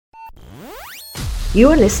You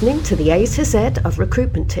are listening to the A to Z of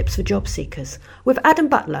recruitment tips for job seekers with Adam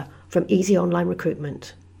Butler from Easy Online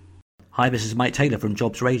Recruitment. Hi, this is Mike Taylor from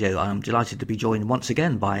Jobs Radio. I'm delighted to be joined once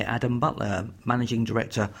again by Adam Butler, Managing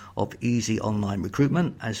Director of Easy Online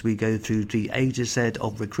Recruitment, as we go through the A to Z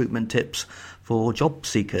of recruitment tips for job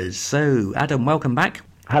seekers. So, Adam, welcome back.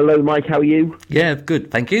 Hello, Mike. How are you? Yeah,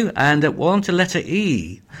 good, thank you. And we're on to letter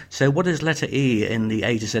E. So what does letter E in the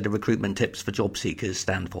A to Z of recruitment tips for job seekers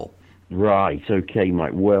stand for? Right, okay,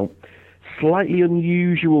 Mike. Well, slightly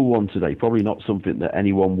unusual one today. Probably not something that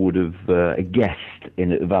anyone would have guessed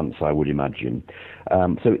in advance, I would imagine.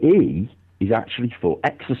 So E is actually for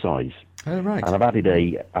exercise. Oh, right. And I've added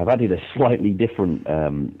a slightly different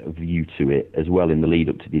view to it as well in the lead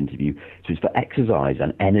up to the interview. So it's for exercise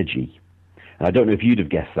and energy. And I don't know if you'd have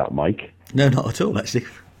guessed that, Mike. No, not at all, actually.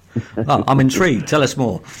 Oh, I'm intrigued. Tell us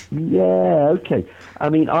more. Yeah, okay. I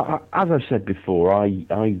mean, as I've said before,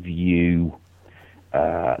 I view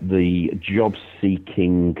the job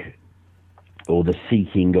seeking or the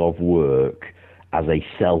seeking of work as a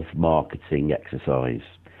self-marketing exercise.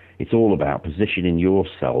 It's all about positioning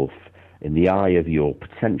yourself in the eye of your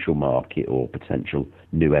potential market or potential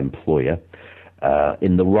new employer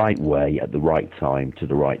in the right way, at the right time, to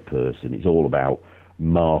the right person. It's all about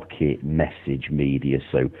market, message, media.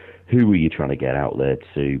 So who are you trying to get out there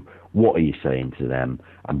to? What are you saying to them?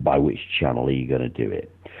 And by which channel are you going to do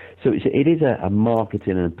it? So it is a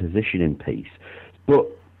marketing and positioning piece. But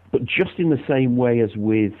just in the same way as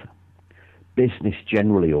with business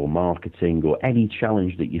generally or marketing or any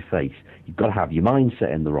challenge that you face, you've got to have your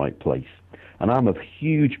mindset in the right place. And I'm a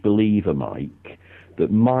huge believer, Mike,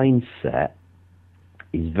 that mindset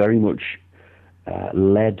is very much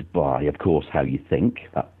led by, of course, how you think.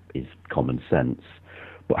 That is common sense.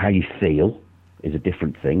 But how you feel is a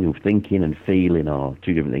different thing. Thinking and feeling are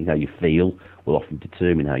two different things. How you feel will often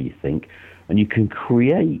determine how you think. And you can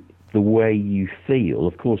create the way you feel.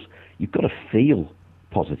 Of course, you've got to feel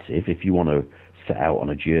positive if you want to set out on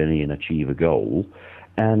a journey and achieve a goal.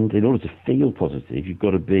 And in order to feel positive, you've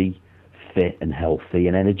got to be fit and healthy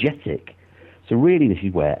and energetic. So really, this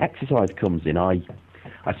is where exercise comes in. I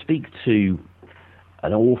speak to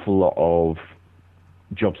an awful lot of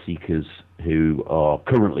job seekers who are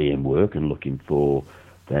currently in work and looking for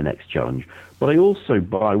their next challenge. But I also,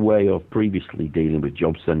 by way of previously dealing with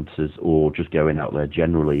job centres or just going out there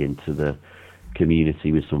generally into the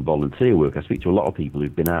community with some volunteer work, I speak to a lot of people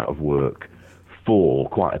who've been out of work for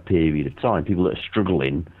quite a period of time, people that are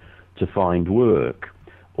struggling to find work.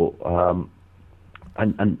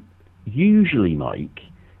 And usually, Mike,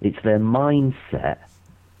 it's their mindset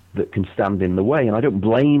that can stand in the way, and I don't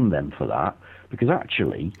blame them for that, because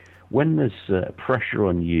actually, when there's pressure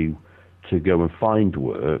on you to go and find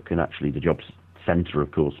work, and actually the job centre,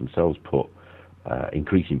 of course, themselves put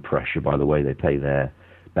increasing pressure by the way they pay their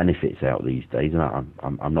benefits out these days, and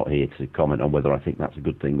I'm not here to comment on whether I think that's a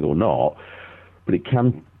good thing or not, but it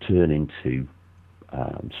can turn into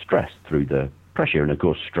stress through the pressure, and of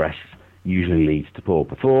course stress usually leads to poor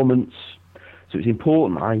performance. So it's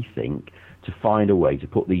important, I think, to find a way to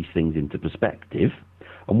put these things into perspective.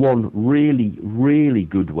 And one really, really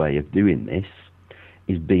good way of doing this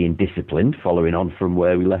is being disciplined, following on from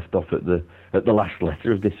where we left off at the last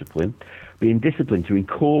letter of discipline, being disciplined to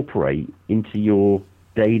incorporate into your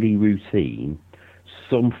daily routine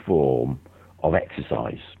some form of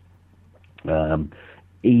exercise.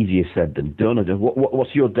 Easier said than done.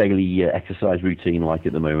 What's your daily exercise routine like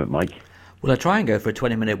at the moment, Mike? Well, I try and go for a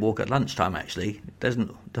 20-minute walk at lunchtime, actually. It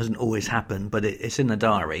doesn't always happen, but it's in the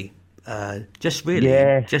diary. Just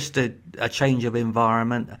a change of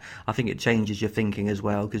environment. I think it changes your thinking as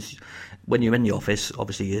well, because when you're in the office,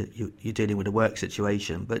 obviously you're dealing with a work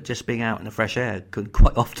situation, but just being out in the fresh air can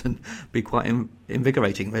quite often be quite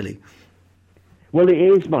invigorating, really. Well, it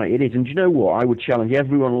is, Mike, it is. And do you know what? I would challenge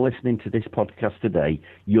everyone listening to this podcast today,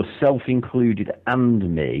 yourself included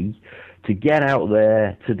and me, to get out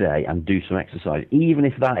there today and do some exercise, even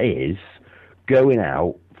if that is going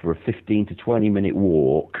out for a 15 to 20 minute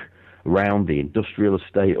walk around the industrial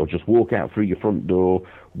estate, or just walk out through your front door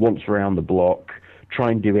once around the block.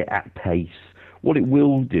 Try and do it at pace. What it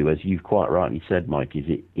will do, as you've quite rightly said, Mike, is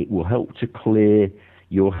it will help to clear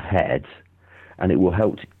your head, and it will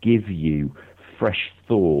help to give you fresh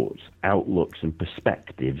thoughts, outlooks and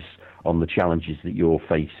perspectives on the challenges that you're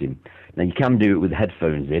facing. Now, you can do it with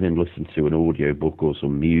headphones in and listen to an audio book or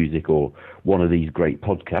some music or one of these great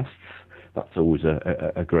podcasts. That's always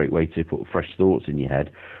a great way to put fresh thoughts in your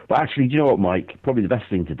head. But actually, do you know what, Mike? Probably the best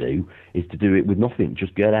thing to do is to do it with nothing.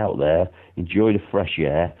 Just get out there, enjoy the fresh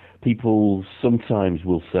air. People sometimes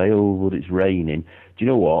will say, oh, but it's raining. Do you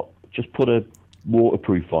know what? Just put a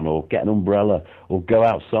waterproof on, or get an umbrella, or go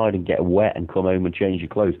outside and get wet and come home and change your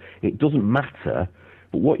clothes. It doesn't matter.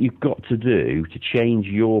 But what you've got to do to change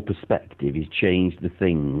your perspective is change the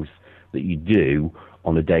things that you do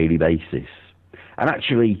on a daily basis. And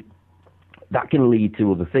actually, that can lead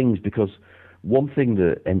to other things, because one thing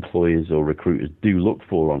that employers or recruiters do look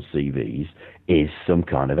for on CVs is some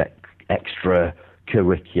kind of extra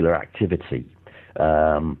curricular activity.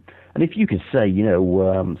 And if you can say,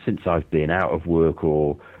 since I've been out of work,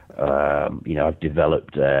 or I've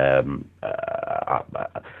developed a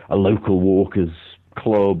local walkers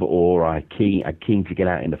club, or I'm keen to get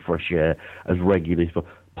out in the fresh air as regularly as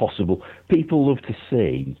possible, people love to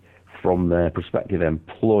see from their prospective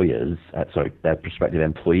employees, their prospective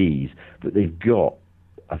employees, that they've got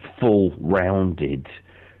a full rounded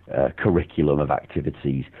curriculum of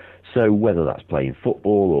activities. So whether that's playing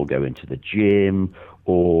football, or going to the gym,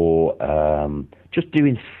 or just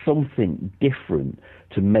doing something different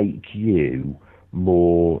to make you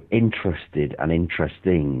more interested and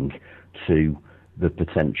interesting to the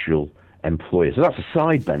potential employer. So that's a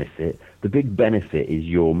side benefit. The big benefit is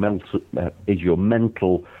your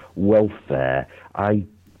mental welfare. I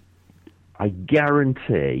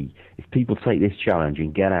guarantee if people take this challenge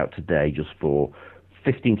and get out today just for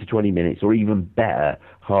 15 to 20 minutes, or even better,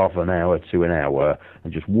 half an hour to an hour,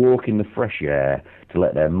 and just walk in the fresh air to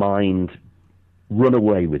let their mind run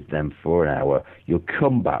away with them for an hour, you'll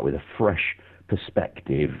come back with a fresh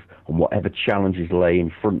perspective on whatever challenges lay in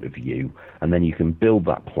front of you, and then you can build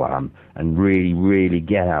that plan and really, really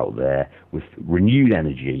get out there with renewed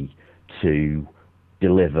energy to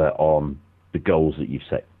deliver on the goals that you've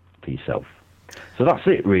set for yourself. So that's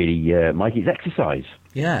it, really, Mike. It's exercise.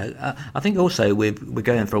 Yeah, I think also we're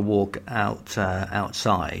going for a walk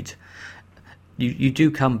outside. You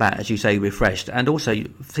do come back, as you say, refreshed, and also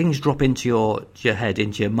things drop into your head,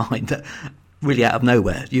 into your mind, that really out of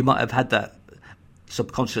nowhere. You might have had that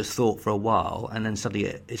subconscious thought for a while, and then suddenly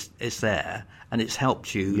it's there, and it's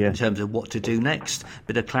helped you in terms of what to do next.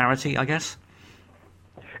 Bit of clarity, I guess.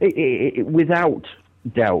 Without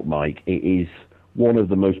doubt, Mike, it is one of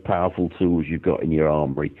the most powerful tools you've got in your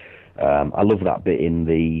armoury. I love that bit in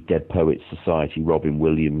the Dead Poets Society Robin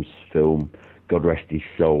Williams film, God rest his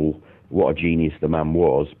soul, what a genius the man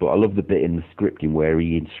was. But I love the bit in the scripting where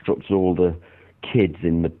he instructs all the kids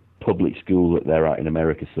in the public school that they're at in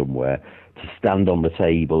America somewhere to stand on the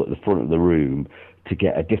table at the front of the room to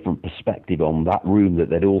get a different perspective on that room that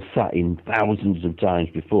they'd all sat in thousands of times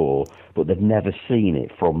before, but they'd never seen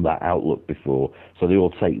it from that outlook before. So they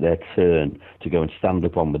all take their turn to go and stand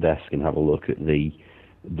up on the desk and have a look at the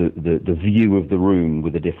view of the room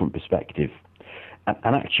with a different perspective.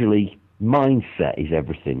 And actually, mindset is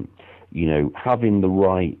everything. Having the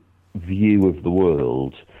right view of the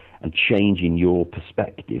world and changing your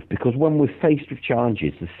perspective. Because when we're faced with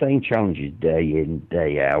challenges, the same challenges day in,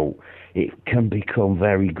 day out, it can become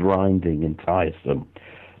very grinding and tiresome.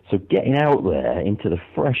 So getting out there into the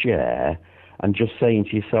fresh air and just saying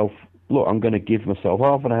to yourself, look, I'm going to give myself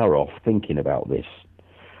half an hour off thinking about this,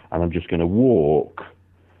 and I'm just going to walk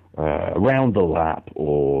around the lap,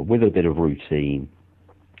 or with a bit of routine,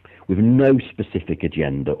 with no specific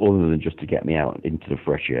agenda other than just to get me out into the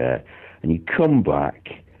fresh air. And you come back,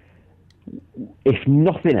 if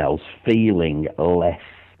nothing else, feeling less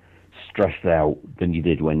stressed out than you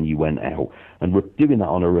did when you went out. And we're doing that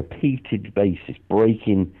on a repeated basis.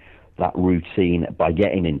 Breaking that routine by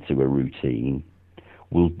getting into a routine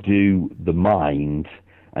will do the mind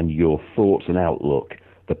and your thoughts and outlook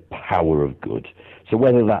the power of good. So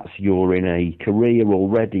whether that's you're in a career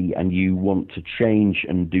already and you want to change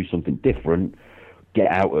and do something different, get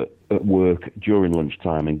out at work during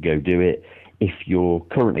lunchtime and go do it. If you're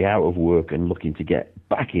currently out of work and looking to get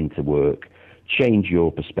back into work, change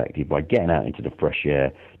your perspective by getting out into the fresh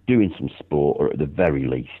air, doing some sport, or at the very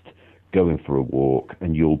least, going for a walk,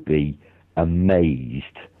 and you'll be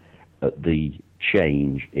amazed at the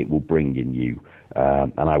change it will bring in you.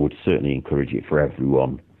 And I would certainly encourage it for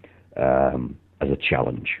everyone as a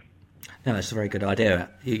challenge. No, that's a very good idea.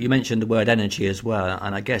 You mentioned the word energy as well,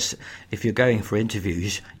 and I guess if you're going for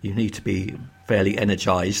interviews, you need to be fairly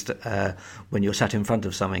energised when you're sat in front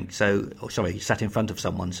of someone. So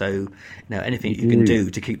anything you can do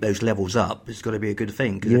to keep those levels up, it's got to be a good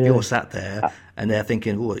thing. Because if you're sat there and they're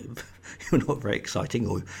thinking, "Oh, you're not very exciting,"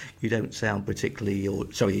 or you don't sound particularly,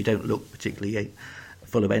 you don't look particularly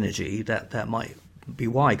full of energy, that might be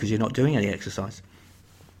why, because you're not doing any exercise.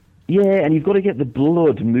 Yeah, and you've got to get the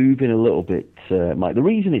blood moving a little bit Mike, the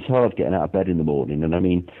reason it's hard getting out of bed in the morning, and I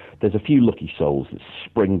mean, there's a few lucky souls that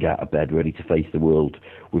spring out of bed ready to face the world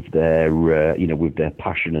with their, with their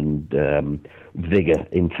passion and vigor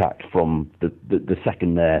intact from the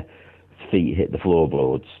second their feet hit the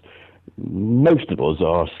floorboards. Most of us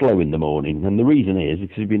are slow in the morning, and the reason is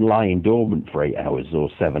because we've been lying dormant for 8 hours or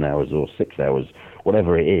 7 hours or 6 hours,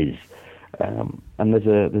 whatever it is. And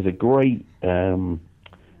there's a great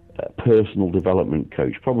personal development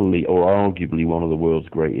coach, probably or arguably one of the world's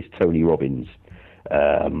greatest, Tony Robbins.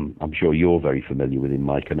 I'm sure you're very familiar with him,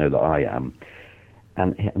 Mike. I know that I am.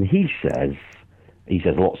 And he says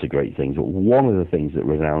lots of great things, but one of the things that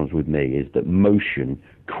resounds with me is that motion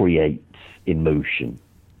creates emotion.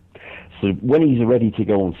 So when he's ready to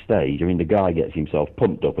go on stage, I mean, the guy gets himself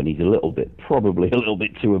pumped up, and he's probably a little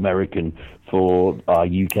bit too American for our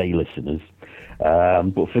UK listeners.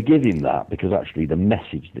 But forgive him that, because actually the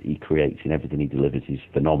message that he creates in everything he delivers is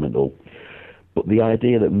phenomenal. But the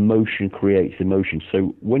idea that motion creates emotion.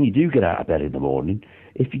 So when you do get out of bed in the morning,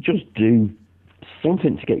 if you just do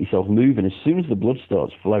something to get yourself moving, as soon as the blood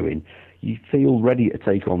starts flowing, you feel ready to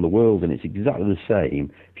take on the world. And it's exactly the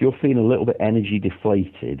same. If you're feeling a little bit energy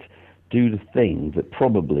deflated, do the thing that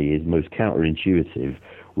probably is most counterintuitive,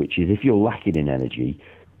 which is if you're lacking in energy,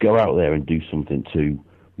 go out there and do something to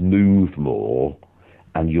move more,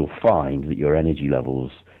 and you'll find that your energy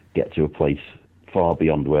levels get to a place far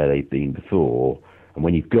beyond where they've been before. And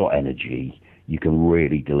when you've got energy, you can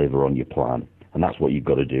really deliver on your plan. And that's what you've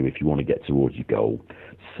got to do if you want to get towards your goal.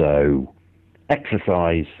 So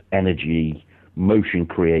exercise, energy, motion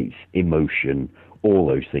creates emotion, all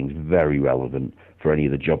those things very relevant for any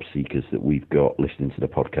of the job seekers that we've got listening to the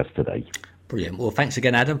podcast today. Brilliant. Well, thanks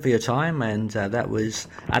again, Adam, for your time. And that was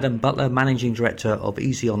Adam Butler, Managing Director of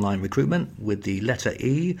Easy Online Recruitment, with the letter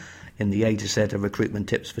E in the A to Z of recruitment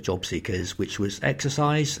tips for job seekers, which was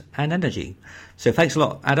exercise and energy. So thanks a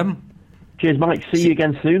lot, Adam. Cheers, Mike. See you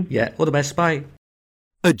again soon. Yeah, all the best. Bye.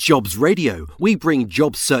 At Jobs Radio, we bring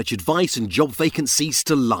job search advice and job vacancies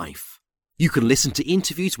to life. You can listen to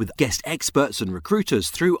interviews with guest experts and recruiters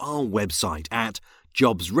through our website at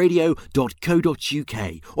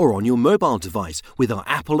jobsradio.co.uk or on your mobile device with our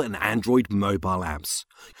Apple and Android mobile apps.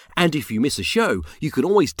 And if you miss a show, you can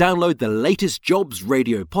always download the latest Jobs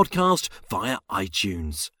Radio podcast via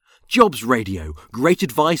iTunes. Jobs Radio, great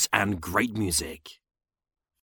advice and great music.